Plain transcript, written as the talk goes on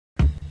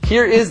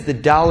Here is the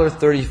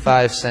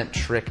 $1.35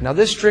 trick. Now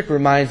this trick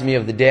reminds me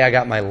of the day I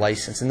got my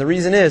license. And the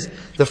reason is,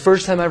 the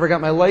first time I ever got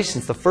my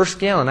license, the first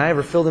gallon I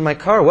ever filled in my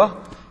car,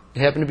 well, it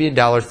happened to be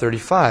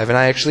 $1.35. And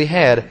I actually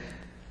had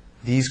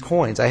these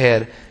coins. I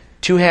had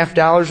 $2 half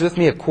with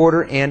me, a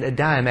quarter, and a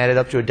dime, added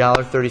up to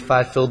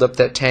 $1.35, filled up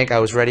that tank, I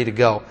was ready to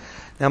go.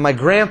 Now my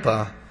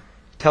grandpa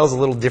tells a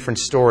little different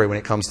story when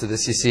it comes to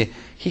this. You see,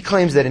 he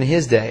claims that in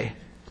his day,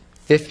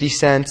 50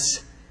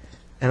 cents,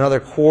 another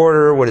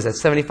quarter, what is that,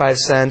 75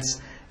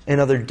 cents,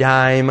 another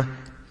dime,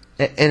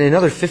 and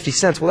another 50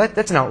 cents. Well,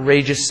 that's an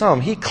outrageous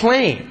sum. He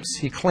claims,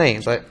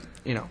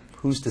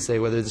 who's to say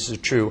whether this is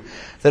true,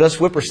 that us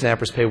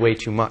whippersnappers pay way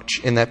too much.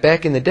 And that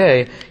back in the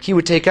day, he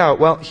would take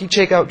out, he'd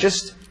take out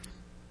just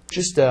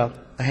a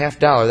 $half.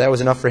 That was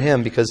enough for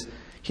him because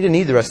he didn't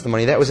need the rest of the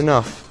money. That was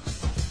enough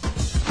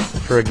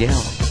for a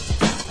gallon.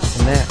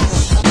 And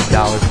that's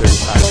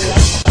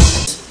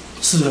 $1.35.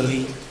 四合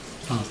一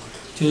啊，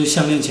就是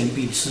项链钱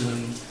币四合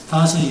一，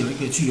它是有一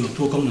个具有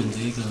多功能的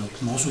一个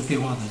魔术变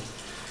化的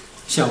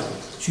效果，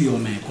具有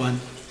美观、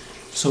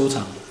收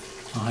藏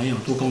啊，还有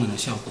多功能的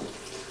效果。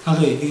它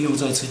可以运用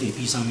在磁铁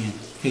币上面，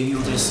可以运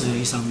用在四合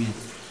一上面，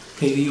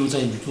可以运用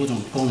在多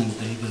种功能的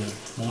一个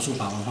魔术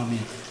把玩方面。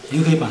你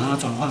又可以把它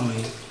转换为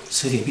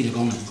磁铁币的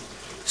功能、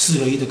四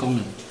合一的功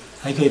能，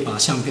还可以把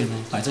相片呢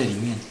摆在里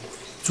面，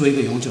做一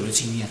个永久的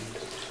纪念。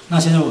那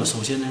现在我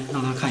首先呢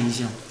让他看一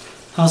下，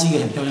它是一个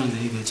很漂亮的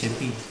一个钱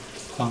币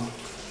框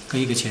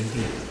跟一个钱币。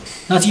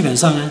那基本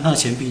上呢，它的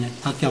钱币呢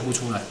它掉不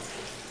出来，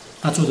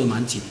它做得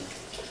蛮紧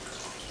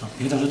的，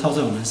平常就套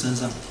在我们身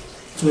上，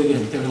做一个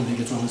很漂亮的一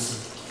个装饰，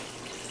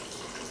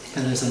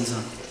戴在身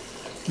上。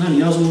那你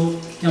要说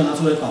要拿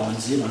出来把玩，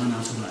直接把它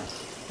拿出来，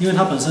因为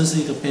它本身是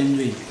一个 band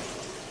ring。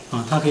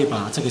它可以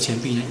把这个钱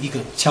币呢，一个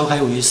敲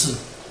开为4，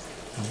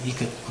一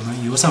个我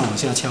们由上往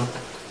下敲，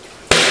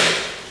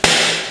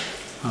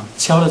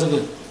敲了这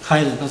个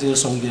开了，它就会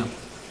松掉，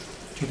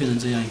就变成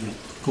这样一个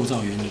构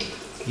造原理，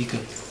一个、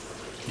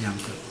2个、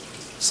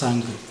3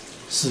个、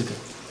4个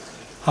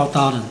 ，half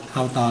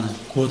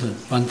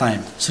dollar、quarter、1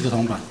 dime 4个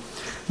铜板。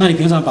那你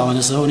平常把玩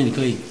的时候呢，你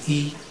可以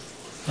1、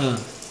2、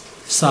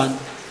3、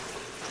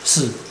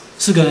4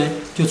个呢，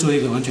就做一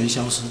个完全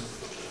消失，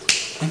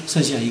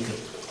剩下一个。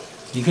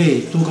你可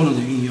以多功能的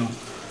运用。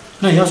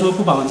那你要说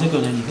不把玩这个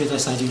呢，你可以再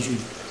塞进去，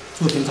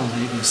做平常的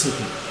一个饰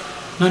品。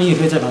那你也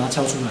可以再把它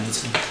敲出来一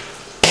次，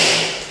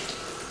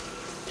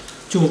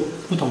就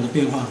不同的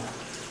变化。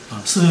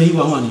四合一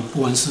往往你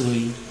不玩四合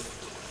一，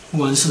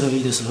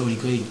的时候，你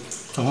可以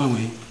转换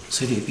为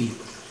磁铁币，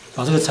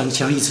把这个强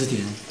力磁铁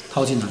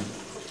套进来，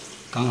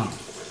刚好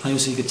它又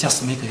是一个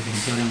just make 一个很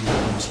漂亮的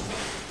东西。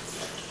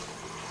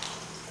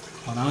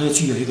然后又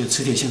具有一个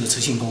磁铁线的磁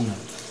性功能。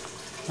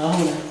然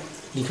后呢，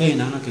你可以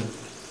拿那个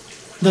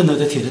任何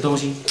的铁的东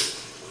西，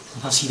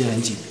它吸得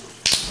很紧，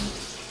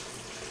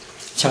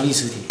强力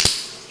磁铁，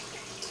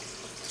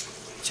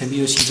钱币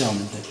又吸在我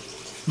们的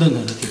任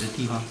何的铁的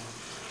地方。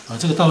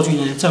这个道具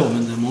呢，在我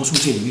们的魔术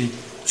界里面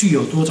具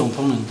有多种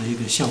功能的一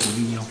个效果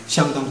运用，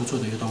相当不错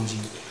的一个东西。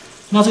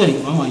那这个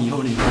你玩完以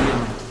后呢，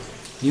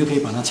你又可以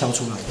把它敲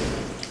出来，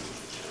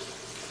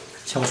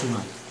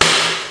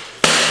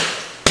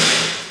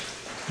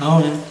然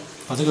后呢，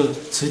把这个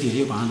磁铁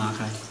又把它拿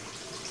开。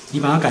你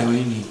把它改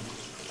为你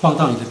放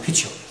到你的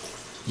picture，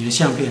 你的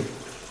相片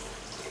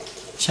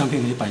可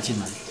以摆进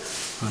来，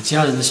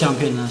家人的相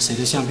片呢，谁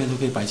的相片都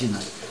可以摆进来，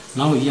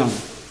然后一样的，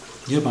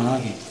你就把它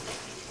给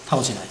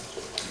套起来，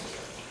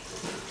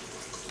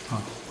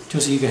就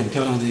是一个很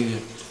漂亮的一个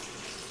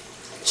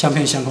相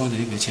片相框的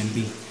一个钱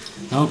币，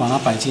然后把它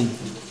摆进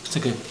这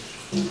个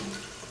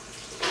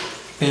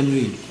band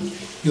ring，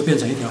 又变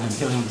成一条很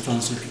漂亮的装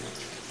饰品，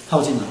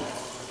套进来，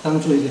当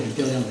做一个很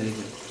漂亮的一个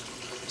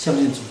项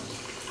链组。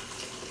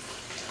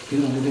平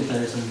常就可以戴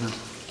在身上，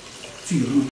具有那么